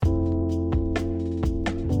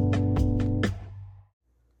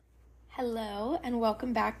and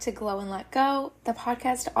welcome back to Glow and Let Go, the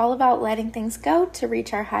podcast all about letting things go to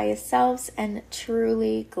reach our highest selves and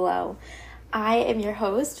truly glow. I am your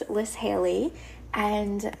host, Liz Haley,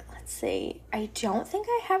 and let's see, I don't think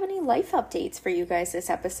I have any life updates for you guys this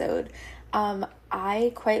episode.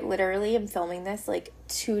 I quite literally am filming this like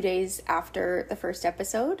 2 days after the first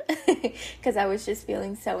episode because I was just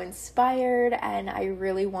feeling so inspired and I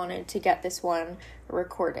really wanted to get this one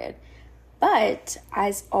recorded. But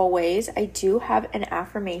as always, I do have an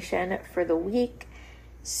affirmation for the week.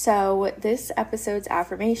 So this episode's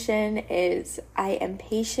affirmation is, I am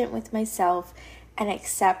patient with myself and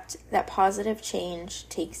accept that positive change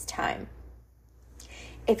takes time.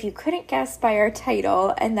 If you couldn't guess by our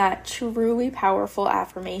title and that truly powerful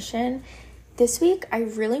affirmation, this week I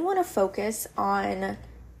really want to focus on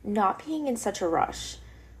not being in such a rush,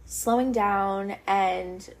 slowing down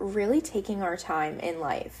and really taking our time in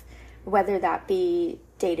life. Whether that be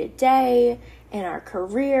day to day, in our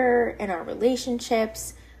career, in our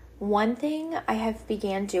relationships. One thing I have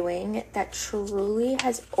began doing that truly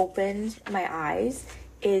has opened my eyes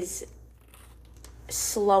is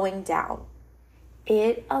slowing down.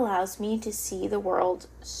 It allows me to see the world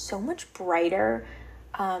so much brighter,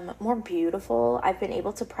 more beautiful. I've been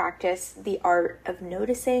able to practice the art of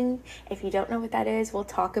noticing. If you don't know what that is, we'll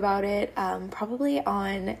talk about it probably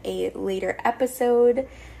on a later episode.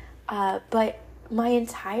 But my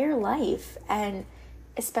entire life, and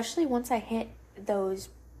especially once I hit those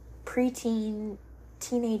preteen,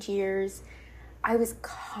 teenage years, I was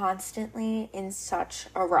constantly in such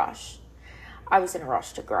a rush. I was in a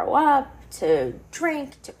rush to grow up, to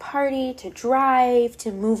drink, to party, to drive,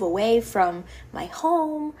 to move away from my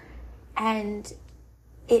home, and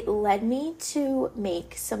it led me to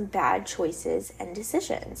make some bad choices and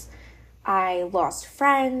decisions. I lost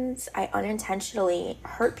friends, I unintentionally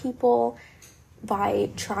hurt people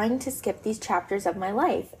by trying to skip these chapters of my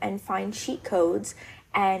life and find cheat codes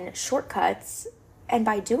and shortcuts, and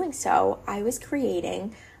by doing so, I was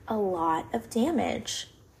creating a lot of damage.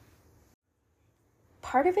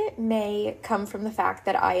 Part of it may come from the fact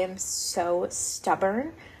that I am so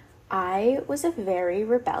stubborn. I was a very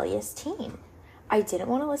rebellious teen. I didn't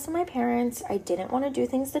want to listen to my parents. I didn't want to do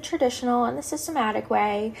things the traditional and the systematic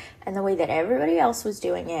way and the way that everybody else was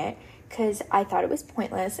doing it because I thought it was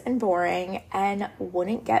pointless and boring and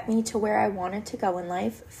wouldn't get me to where I wanted to go in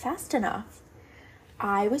life fast enough.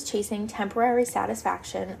 I was chasing temporary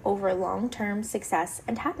satisfaction over long-term success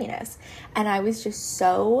and happiness, and I was just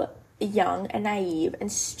so young and naive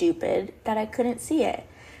and stupid that I couldn't see it.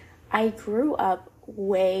 I grew up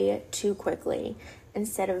way too quickly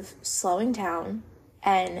instead of slowing down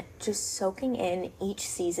and just soaking in each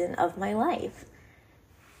season of my life.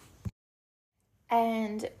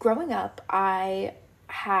 And growing up, I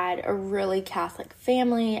had a really Catholic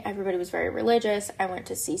family. Everybody was very religious. I went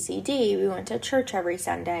to CCD. We went to church every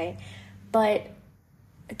Sunday. But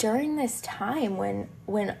during this time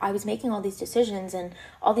when I was making all these decisions and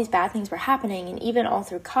all these bad things were happening, and even all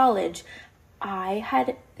through college, I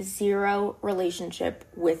had zero relationship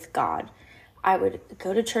with God. I would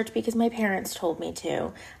go to church because my parents told me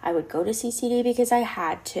to. I would go to CCD because I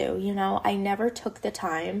had to. I never took the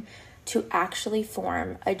time to actually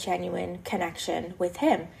form a genuine connection with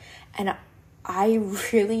him. And I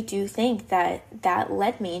really do think that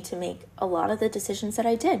led me to make a lot of the decisions that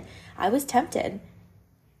I did. I was tempted.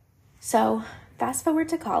 So fast forward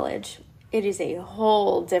to college. It is a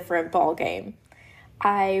whole different ballgame.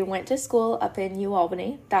 I went to school up in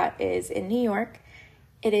UAlbany, that is in New York.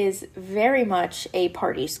 It is very much a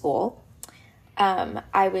party school.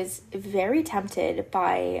 I was very tempted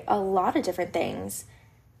by a lot of different things.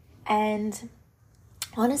 And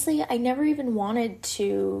honestly, I never even wanted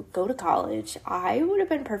to go to college. I would have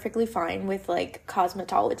been perfectly fine with like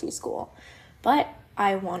cosmetology school. But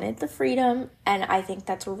I wanted the freedom, and I think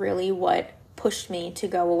that's really what pushed me to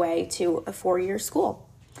go away to a 4-year school.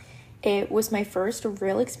 It was my first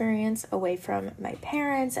real experience away from my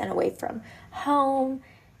parents and away from home.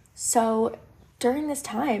 So during this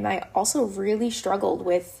time, I also really struggled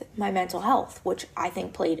with my mental health, which I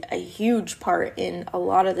think played a huge part in a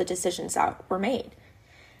lot of the decisions that were made.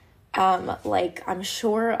 Like I'm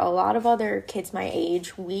sure a lot of other kids my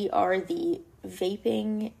age, we are the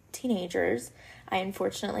vaping teenagers. I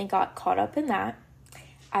unfortunately got caught up in that.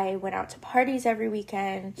 I went out to parties every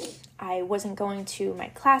weekend. I wasn't going to my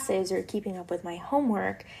classes or keeping up with my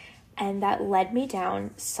homework, and that led me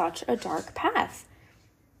down such a dark path.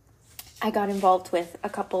 I got involved with a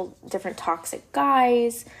couple different toxic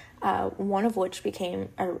guys, one of which became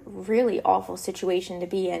a really awful situation to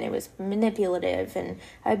be in. It was manipulative and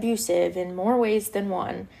abusive in more ways than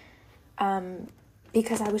one.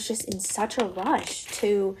 because I was just in such a rush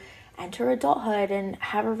to enter adulthood and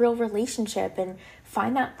have a real relationship and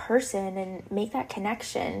find that person and make that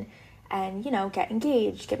connection and, get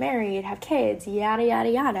engaged, get married, have kids, yada, yada,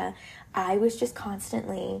 yada. I was just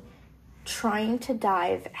constantly trying to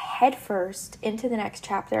dive headfirst into the next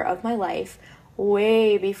chapter of my life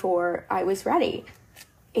way before I was ready.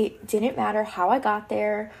 It didn't matter how I got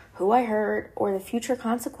there, who I hurt, or the future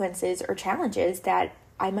consequences or challenges that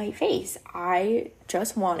I might face. I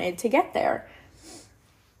just wanted to get there.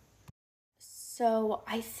 So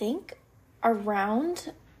I think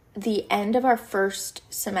around the end of our first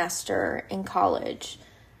semester in college,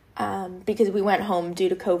 because we went home due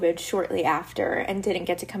to COVID shortly after and didn't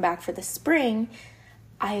get to come back for the spring,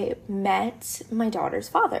 I met my daughter's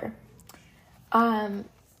father.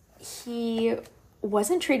 He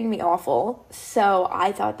wasn't treating me awful, so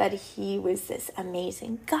I thought that he was this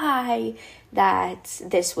amazing guy, that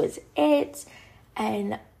this was it,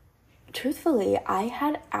 and truthfully, I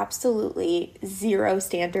had absolutely zero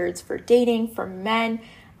standards for dating, for men.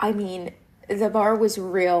 I mean, the bar was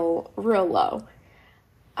real low.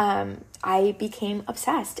 I became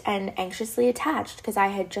obsessed and anxiously attached because I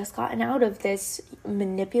had just gotten out of this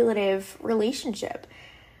manipulative relationship.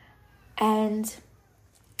 And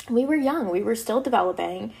we were young, we were still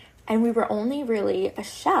developing, and we were only really a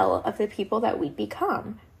shell of the people that we'd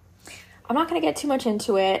become. I'm not going to get too much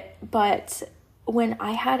into it, but when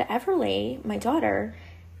I had Everly, my daughter,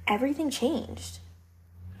 everything changed.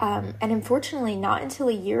 And unfortunately, not until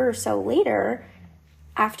a year or so later,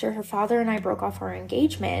 after her father and I broke off our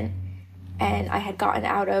engagement, and I had gotten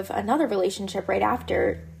out of another relationship right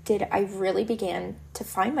after, did I really begin to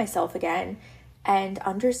find myself again and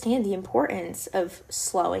understand the importance of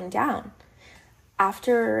slowing down.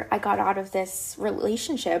 After I got out of this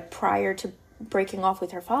relationship prior to breaking off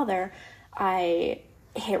with her father, I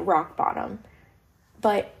hit rock bottom.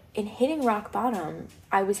 But in hitting rock bottom,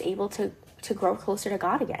 I was able to grow closer to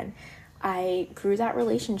God again. I grew that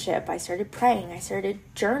relationship. I started praying. I started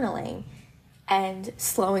journaling and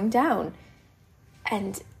slowing down.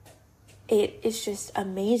 And it is just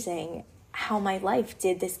amazing how my life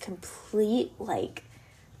did this complete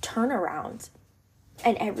turnaround.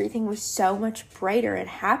 And everything was so much brighter and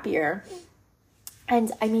happier.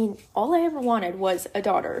 And I mean, all I ever wanted was a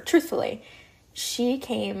daughter, truthfully. She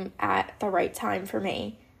came at the right time for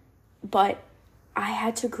me, but I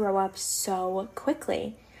had to grow up so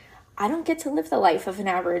quickly. I don't get to live the life of an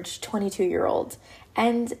average 22-year-old,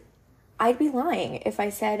 and I'd be lying if I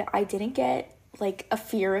said I didn't get a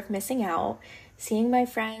fear of missing out, seeing my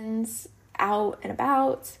friends out and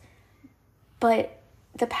about, but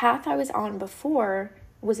the path I was on before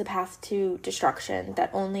was a path to destruction that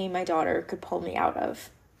only my daughter could pull me out of.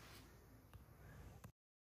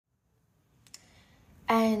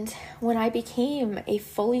 And when I became a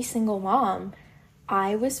fully single mom,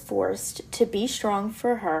 I was forced to be strong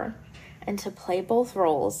for her and to play both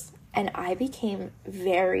roles. And I became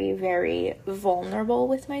very, very vulnerable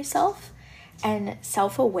with myself and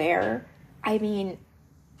self-aware. I mean,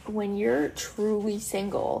 when you're truly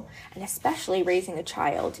single, and especially raising a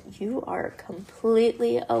child, you are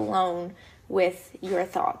completely alone with your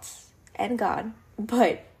thoughts and God,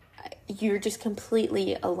 but you're just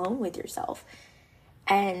completely alone with yourself.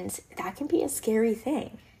 And that can be a scary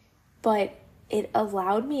thing, but it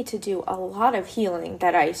allowed me to do a lot of healing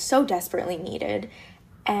that I so desperately needed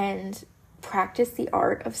and practice the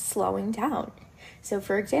art of slowing down. So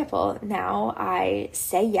for example, now I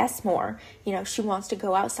say yes more. She wants to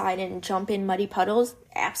go outside and jump in muddy puddles?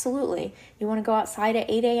 Absolutely. You want to go outside at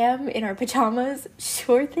 8 a.m. in our pajamas?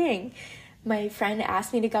 Sure thing. My friend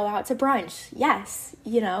asked me to go out to brunch. Yes.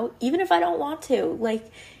 Even if I don't want to,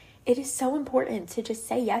 it is so important to just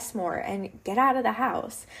say yes more and get out of the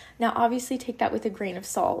house. Now, obviously take that with a grain of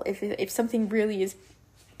salt. If something really is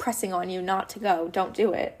pressing on you not to go, don't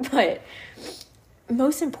do it. But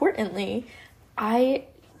most importantly, I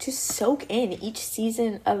just soak in each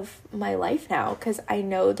season of my life now because I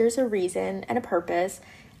know there's a reason and a purpose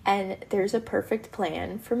and there's a perfect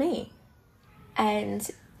plan for me. And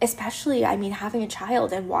especially, having a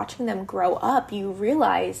child and watching them grow up, you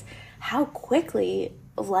realize how quickly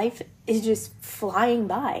life is just flying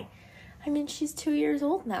by. She's 2 years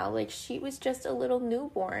old now. She was just a little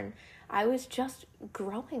newborn. I was just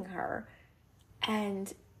growing her.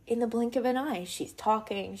 And in the blink of an eye, she's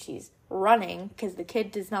talking, she's running because the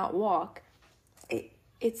kid does not walk.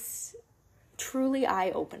 It's truly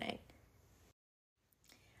eye-opening.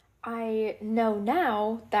 I know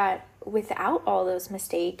now that without all those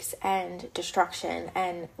mistakes and destruction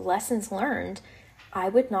and lessons learned, I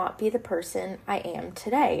would not be the person I am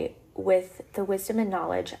today with the wisdom and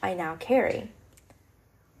knowledge I now carry.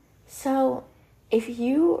 So, if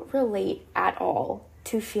you relate at all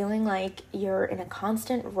to feeling like you're in a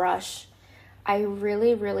constant rush, I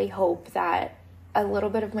really, really hope that a little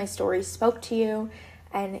bit of my story spoke to you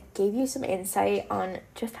and gave you some insight on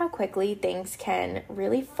just how quickly things can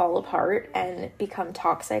really fall apart and become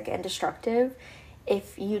toxic and destructive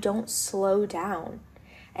if you don't slow down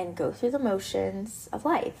and go through the motions of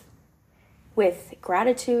life with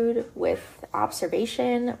gratitude, with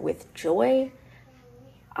observation, with joy.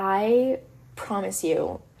 I promise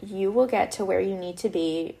you, you will get to where you need to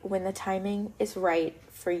be when the timing is right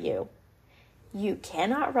for you. You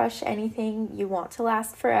cannot rush anything you want to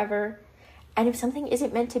last forever. And if something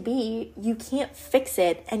isn't meant to be, you can't fix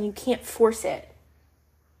it and you can't force it.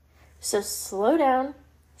 So slow down,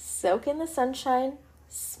 soak in the sunshine,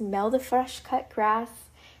 smell the fresh cut grass,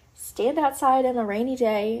 stand outside on a rainy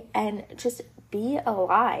day, and just be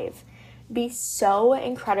alive. Be so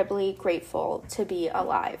incredibly grateful to be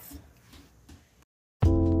alive.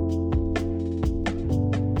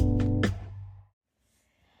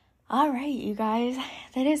 All right, you guys,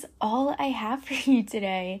 that is all I have for you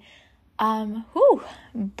today.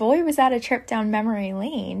 Boy, was that a trip down memory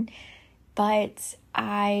lane. But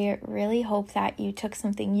I really hope that you took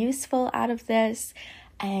something useful out of this,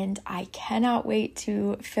 and I cannot wait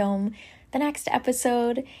to film the next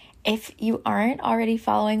episode. If you aren't already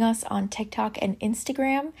following us on TikTok and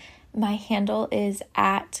Instagram, my handle is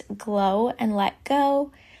at Glow and Let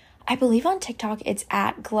Go. I believe on TikTok it's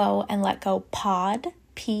at Glow and Let Go Pod,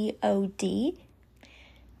 Pod.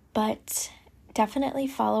 But definitely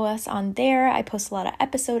follow us on there. I post a lot of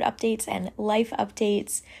episode updates and life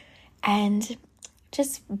updates. And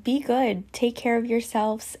just be good. Take care of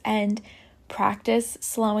yourselves and practice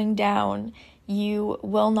slowing down. You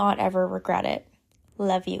will not ever regret it.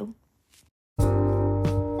 Love you.